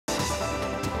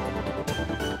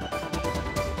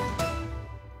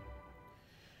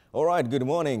All right, good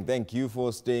morning. Thank you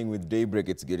for staying with Daybreak.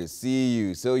 It's good to see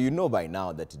you. So you know by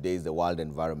now that today is the World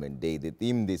Environment Day. The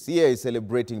theme this year is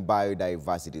celebrating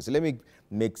biodiversity. So let me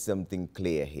make something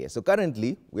clear here. So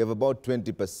currently, we have about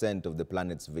 20% of the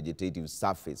planet's vegetative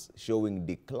surface showing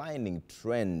declining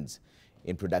trends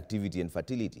in productivity and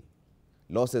fertility.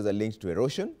 Losses are linked to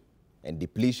erosion and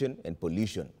depletion and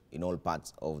pollution in all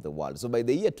parts of the world. So by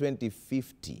the year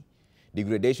 2050,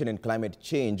 degradation and climate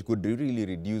change could really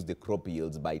reduce the crop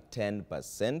yields by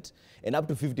 10% and up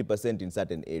to 50% in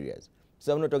certain areas.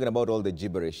 So I'm not talking about all the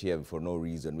gibberish here for no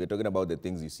reason. We're talking about the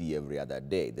things you see every other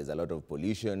day. There's a lot of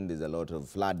pollution, there's a lot of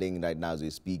flooding right now as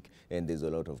we speak, and there's a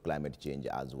lot of climate change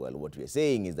as well. What we're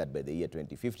saying is that by the year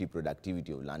 2050,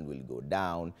 productivity of land will go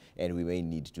down, and we may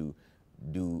need to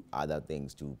do other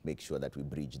things to make sure that we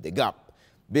bridge the gap.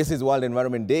 This is World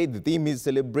Environment Day. The theme is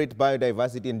Celebrate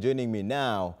Biodiversity, and joining me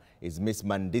now is Miss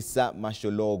Mandisa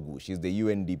Masholugu. She's the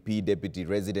UNDP Deputy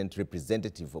Resident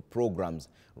Representative for Programs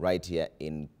right here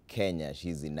in Kenya.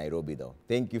 She's in Nairobi, though.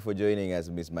 Thank you for joining us,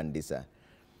 Miss Mandisa.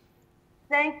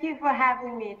 Thank you for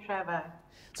having me, Trevor.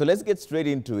 So let's get straight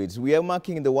into it. We are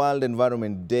marking the World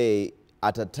Environment Day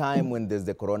at a time when there's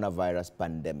the coronavirus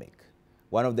pandemic.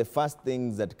 One of the first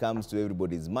things that comes to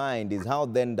everybody's mind is how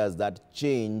then does that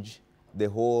change the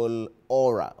whole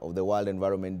aura of the World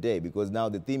Environment Day, because now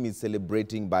the theme is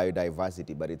celebrating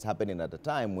biodiversity, but it's happening at a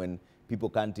time when people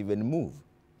can't even move.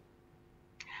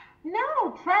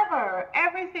 No, Trevor,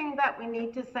 everything that we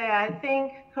need to say, I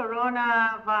think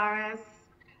coronavirus,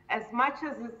 as much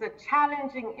as it's a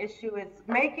challenging issue, it's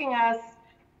making us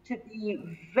to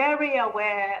be very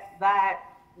aware that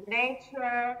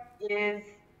nature is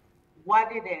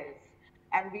what it is.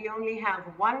 And we only have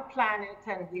one planet,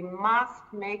 and we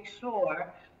must make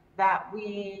sure that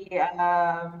we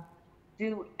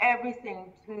do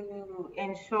everything to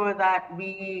ensure that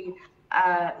we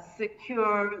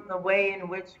secure the way in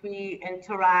which we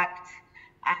interact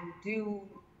and do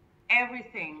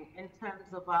everything in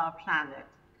terms of our planet.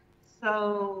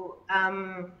 So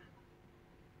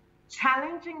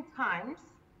challenging times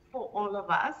for all of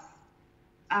us.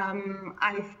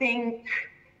 I think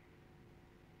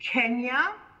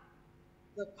Kenya,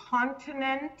 the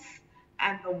continent,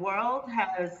 and the world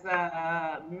has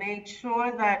made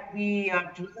sure that we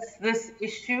address this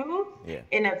issue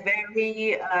in a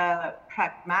very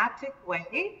pragmatic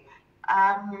way,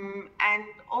 and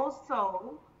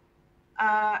also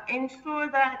ensure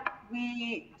that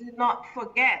we do not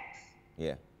forget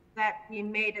that we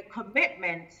made a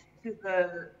commitment to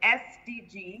the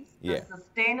SDGs, the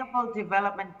Sustainable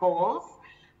Development Goals,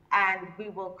 and we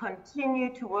will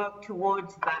continue to work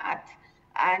towards that.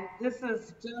 And this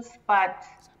is just but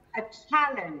a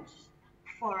challenge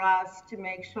for us to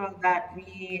make sure that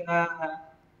we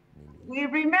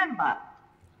remember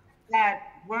that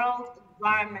World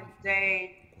Environment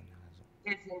Day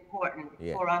is important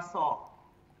for us all.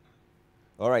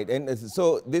 All right, and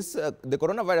so this the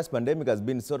coronavirus pandemic has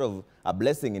been sort of a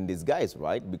blessing in disguise,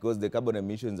 right? Because the carbon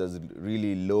emissions has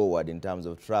really lowered in terms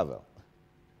of travel.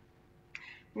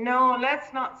 No,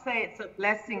 let's not say it's a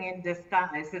blessing in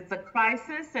disguise. It's a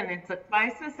crisis, and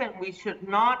we should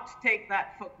not take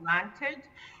that for granted.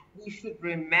 We should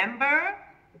remember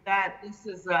that this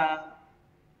is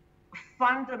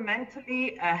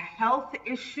fundamentally a health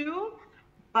issue,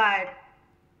 but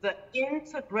the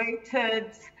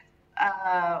integrated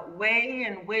way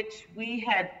in which we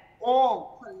had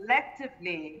all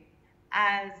collectively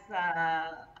as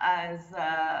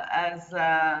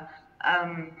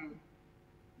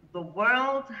the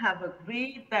world have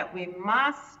agreed that we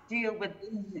must deal with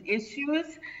these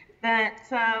issues, that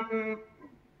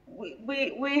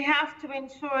we have to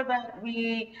ensure that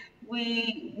we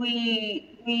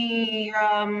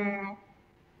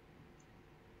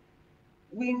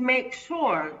make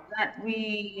sure that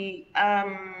we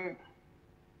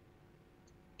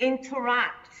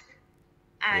interact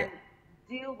and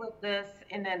deal with this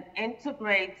in an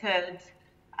integrated,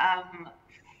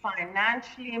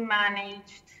 financially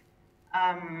managed,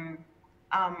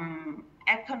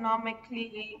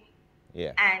 economically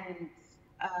and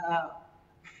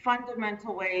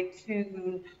fundamental way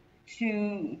to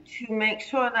make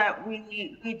sure that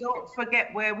we don't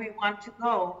forget where we want to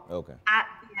go at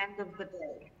the end of the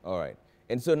day. All right.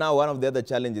 And so now one of the other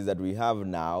challenges that we have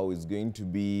now is going to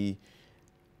be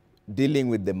dealing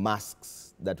with the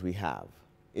masks that we have.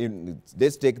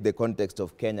 Let's take the context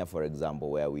of Kenya, for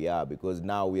example, where we are, because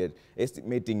now we are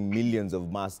estimating millions of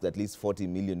masks, at least 40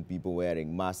 million people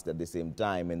wearing masks at the same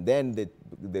time. And then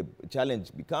the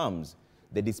challenge becomes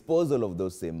the disposal of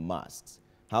those same masks.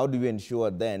 How do we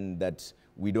ensure then that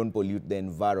we don't pollute the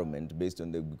environment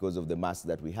because of the masks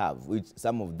that we have, which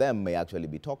some of them may actually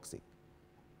be toxic.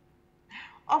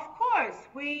 Of course,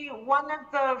 one of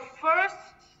the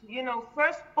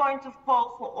first point of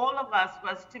call for all of us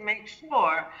was to make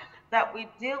sure that we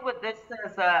deal with this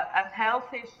as a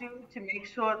health issue, to make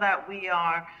sure that we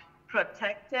are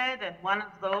protected. And one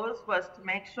of those was to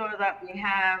make sure that we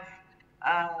have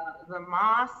the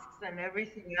masks and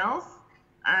everything else.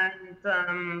 And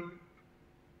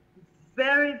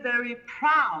very, very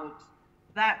proud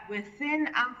that within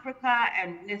Africa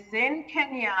and within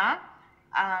Kenya,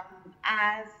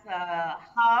 as a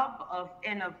hub of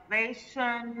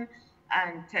innovation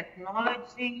and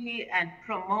technology and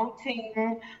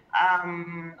promoting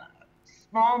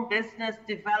small business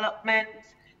development,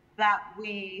 that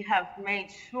we have made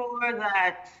sure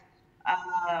that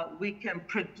we can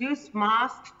produce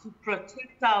masks to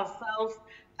protect ourselves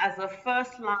as a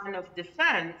first line of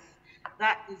defense.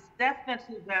 That is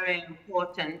definitely very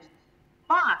important.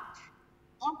 But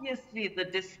obviously, the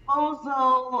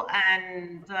disposal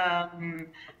and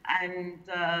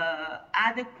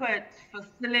adequate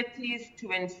facilities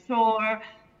to ensure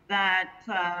that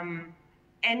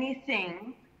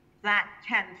anything that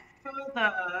can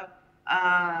further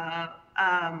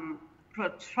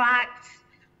protract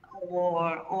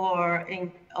or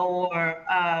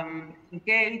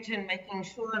engage in making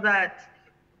sure that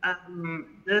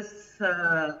this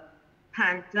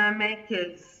pandemic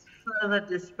is further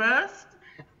dispersed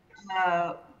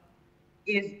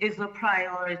is a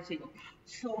priority.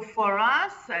 So for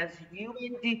us as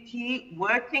UNDP,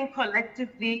 working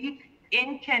collectively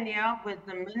in Kenya with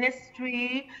the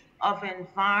Ministry of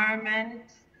Environment,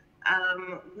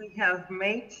 we have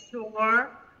made sure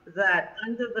that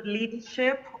under the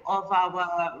leadership of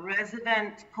our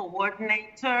resident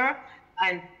coordinator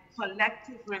and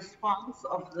collective response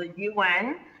of the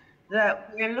UN,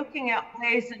 that we're looking at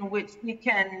ways in which we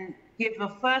can give a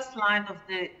first line of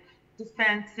the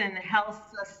defense in health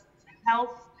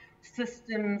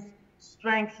systems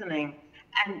strengthening.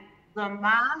 And the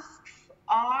masks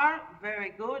are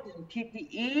very good, and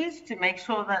PPEs to make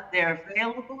sure that they're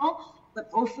available, but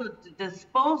also the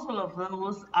disposal of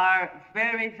those are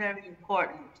very, very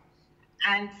important.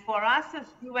 And for us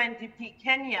as UNDP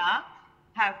Kenya,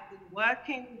 have been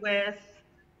working with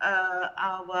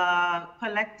our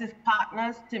collective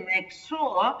partners to make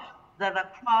sure that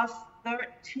across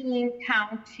 13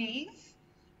 counties,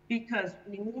 because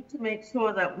we need to make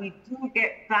sure that we do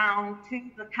get down to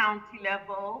the county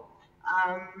level,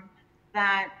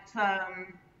 that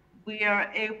we are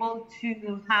able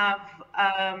to have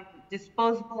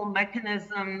disposable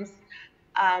mechanisms,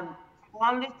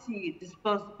 quality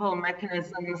disposable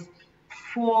mechanisms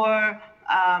for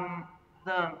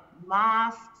the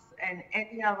masks and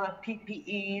any other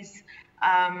PPEs,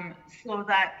 so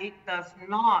that it does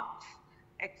not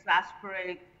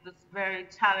exacerbate this very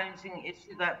challenging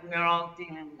issue that we're all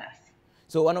dealing with.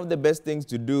 So one of the best things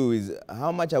to do is,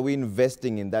 how much are we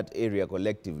investing in that area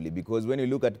collectively? Because when you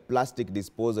look at plastic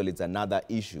disposal, it's another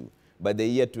issue. By the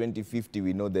year 2050,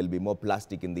 we know there'll be more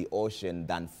plastic in the ocean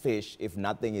than fish if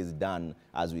nothing is done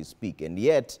as we speak. And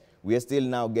yet, we are still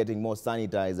now getting more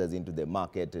sanitizers into the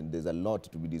market, and there's a lot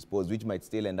to be disposed, which might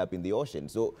still end up in the ocean.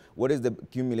 So what is the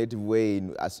cumulative way,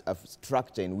 a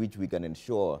structure in which we can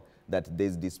ensure that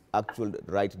there's this actual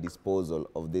right disposal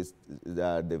of this,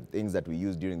 the things that we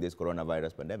use during this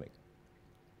coronavirus pandemic?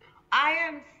 I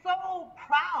am so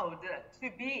proud to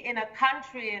be in a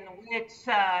country in which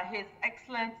His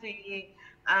Excellency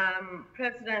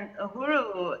President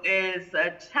Uhuru is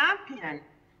a champion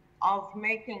of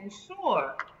making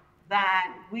sure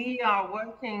that we are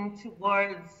working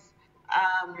towards,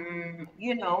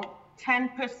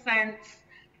 10%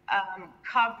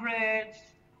 coverage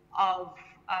of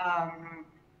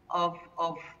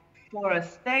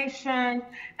forestation,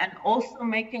 and also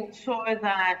making sure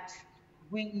that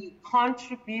we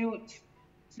contribute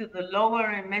to the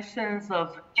lower emissions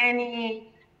of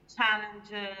any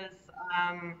challenges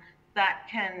that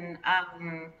can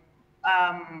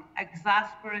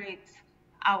exacerbate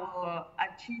our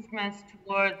achievements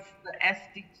towards the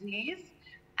SDGs.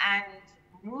 And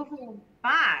moving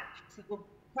back to the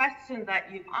question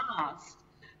that you asked,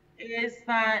 is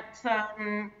that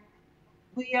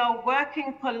we are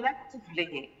working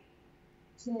collectively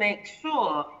to make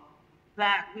sure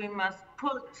that we must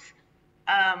put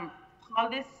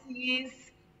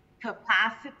policies,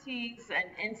 capacities, and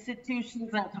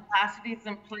institutions and capacities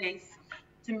in place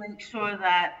to make sure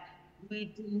that we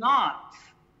do not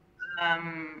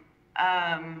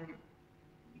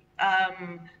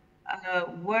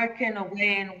work in a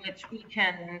way in which we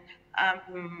can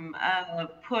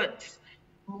put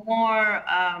more,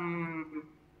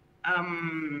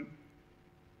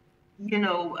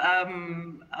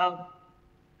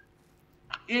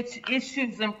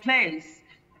 issues in place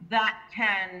that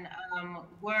can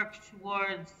work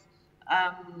towards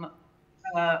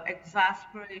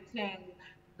exasperating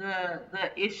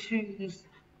the issues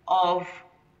of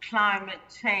climate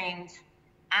change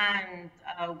and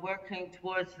working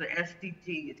towards the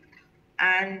SDGs.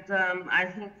 And I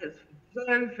think it's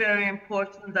very, very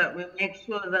important that we make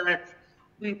sure that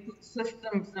we put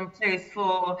systems in place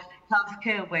for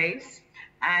healthcare waste.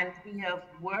 And we have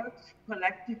worked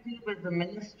collectively with the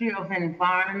Ministry of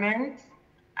Environment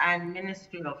and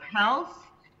Ministry of Health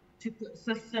to put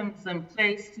systems in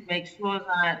place to make sure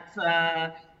that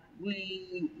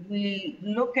we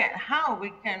look at how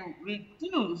we can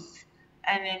reduce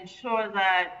and ensure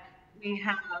that we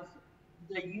have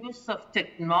the use of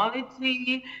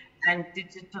technology and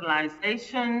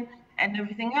digitalization and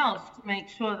everything else to make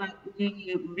sure that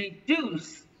we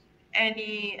reduce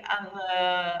any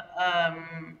other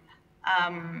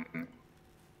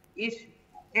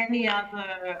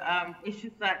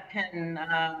issues that can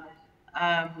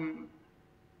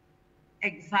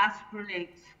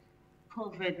exasperate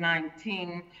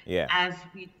COVID-19 as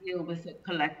we deal with it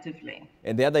collectively.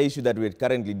 And the other issue that we're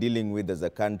currently dealing with as a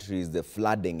country is the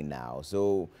flooding now.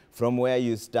 So from where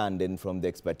you stand and from the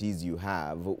expertise you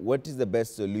have, what is the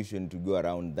best solution to go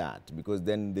around that? Because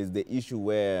then there's the issue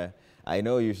where, I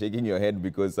know you're shaking your head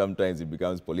because sometimes it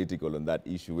becomes political on that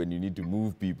issue when you need to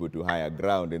move people to higher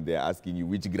ground and they're asking you,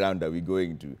 which ground are we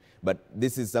going to? But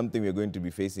this is something we're going to be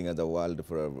facing as a world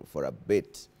for a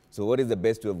bit. So what is the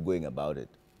best way of going about it?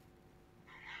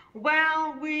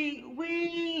 Well, we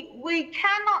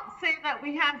cannot say that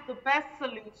we have the best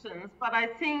solutions, but I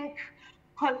think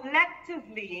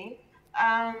collectively,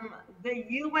 the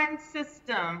UN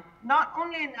system, not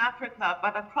only in Africa,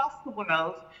 but across the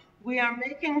world, we are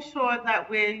making sure that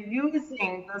we're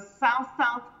using the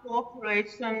South-South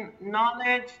cooperation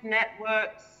knowledge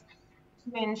networks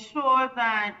to ensure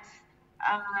that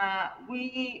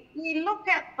we look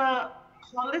at the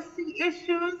policy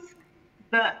issues,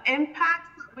 the impacts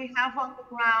that we have on the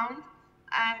ground,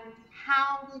 and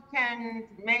how we can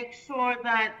make sure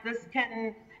that this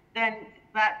can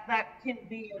that can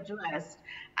be addressed.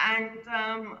 And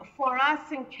for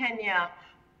us in Kenya,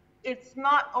 it's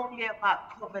not only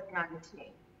about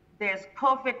COVID-19. There's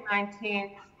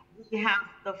COVID-19, we have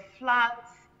the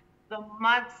floods, the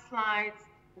mudslides,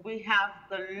 we have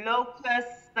the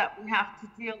locusts that we have to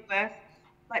deal with,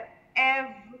 but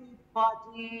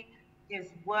everybody is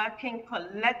working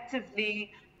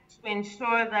collectively to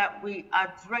ensure that we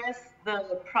address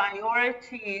the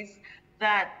priorities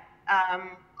that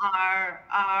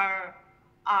are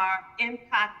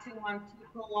impacting on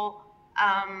people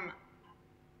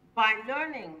by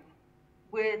learning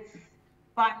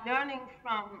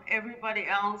from everybody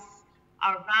else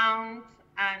around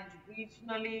and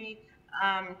regionally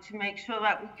to make sure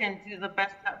that we can do the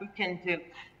best that we can do.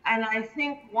 And I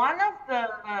think one of the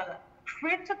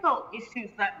critical issues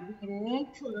that we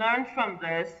need to learn from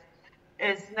this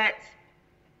is let's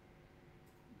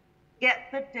get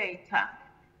the data.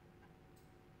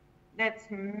 Let's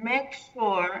make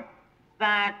sure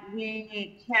that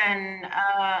we can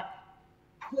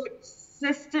put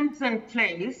systems in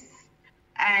place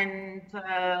and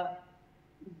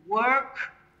work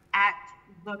at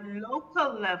the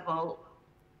local level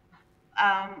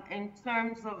in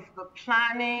terms of the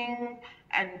planning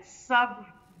and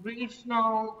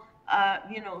sub-regional,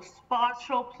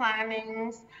 spatial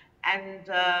plannings and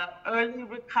early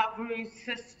recovery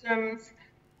systems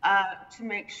to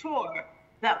make sure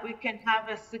that we can have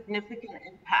a significant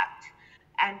impact.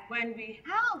 And when we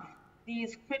have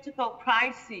these critical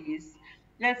crises,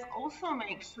 let's also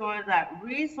make sure that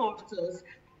resources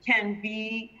can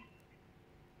be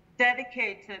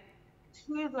dedicated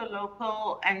to the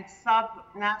local and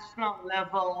sub-national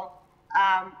level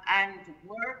and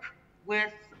work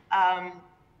with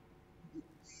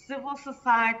civil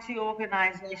society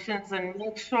organizations and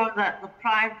make sure that the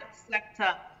private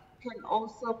sector can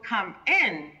also come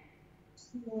in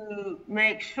to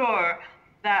make sure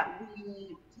that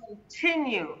we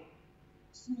continue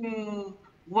to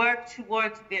work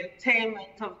towards the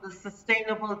attainment of the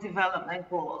Sustainable Development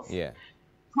Goals. Yeah.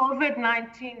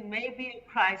 COVID-19 may be a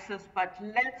crisis, but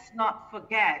let's not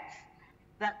forget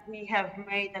that we have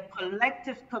made a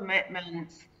collective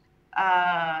commitment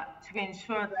to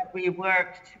ensure that we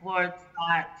work towards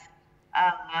that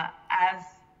as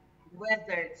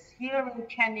whether it's here in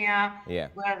Kenya,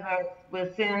 whether it's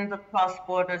within the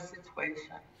cross-border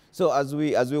situation. So as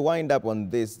we wind up on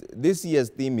this year's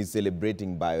theme is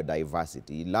celebrating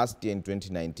biodiversity. Last year in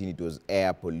 2019 it was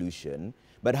air pollution.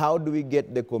 But how do we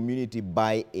get the community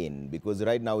buy-in? Because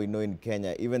right now we know in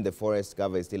Kenya, even the forest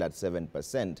cover is still at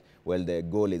 7%, while the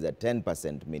goal is at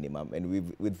 10% minimum.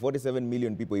 And with 47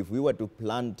 million people, if we were to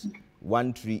plant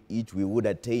one tree each, we would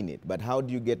attain it. But how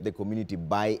do you get the community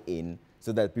buy-in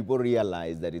so that people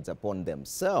realize that it's upon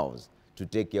themselves to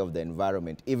take care of the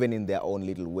environment, even in their own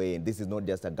little way? And this is not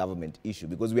just a government issue,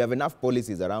 because we have enough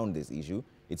policies around this issue.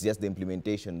 It's just the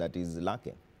implementation that is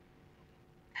lacking.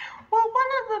 Well, one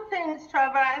of the things,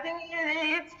 Trevor, I think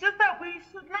it's just that we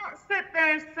should not sit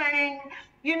there saying,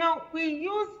 you know, we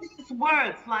use these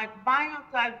words like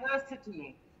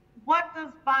biodiversity. What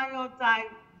does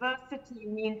biodiversity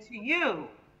mean to you?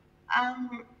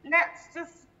 Let's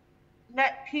just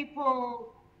let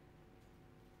people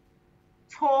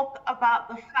talk about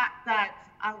the fact that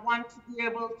I want to be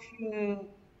able to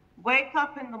wake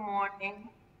up in the morning,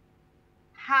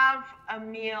 have a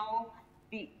meal,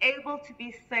 be able to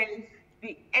be safe,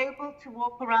 be able to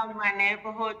walk around my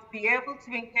neighborhood, be able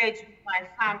to engage with my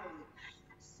family.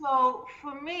 So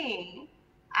for me,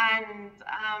 and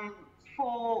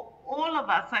for all of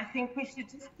us, I think we should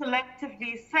just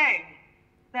collectively say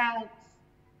that,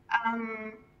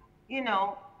 you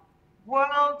know,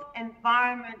 World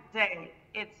Environment Day,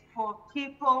 it's for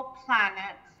people,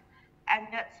 planet, and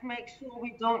let's make sure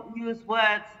we don't use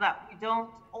words that we don't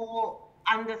all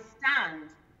understand,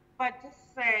 but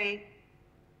just say,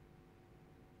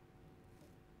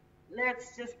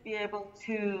 let's just be able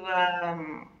to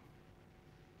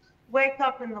wake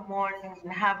up in the morning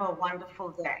and have a wonderful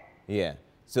day. Yeah.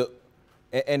 So,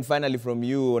 and finally from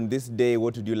you, on this day,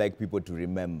 what would you like people to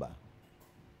remember?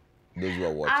 Those who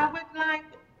are watching.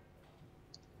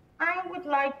 I would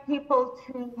like people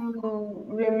to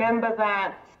remember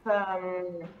that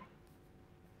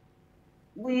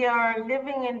we are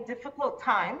living in difficult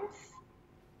times,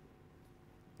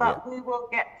 but we will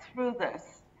get through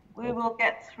this. We will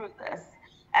get through this.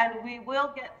 And we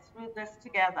will get through this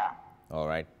together. All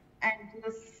right. And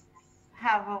just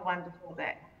have a wonderful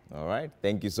day. All right.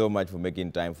 Thank you so much for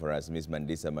making time for us, Ms.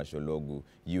 Mandisa Masholugu,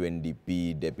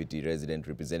 UNDP Deputy Resident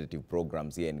Representative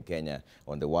Programs here in Kenya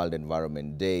on the World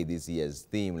Environment Day. This year's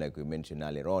theme, like we mentioned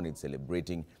earlier on, it's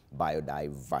celebrating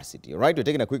biodiversity. All right, we're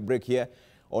taking a quick break here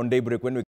on Daybreak. When we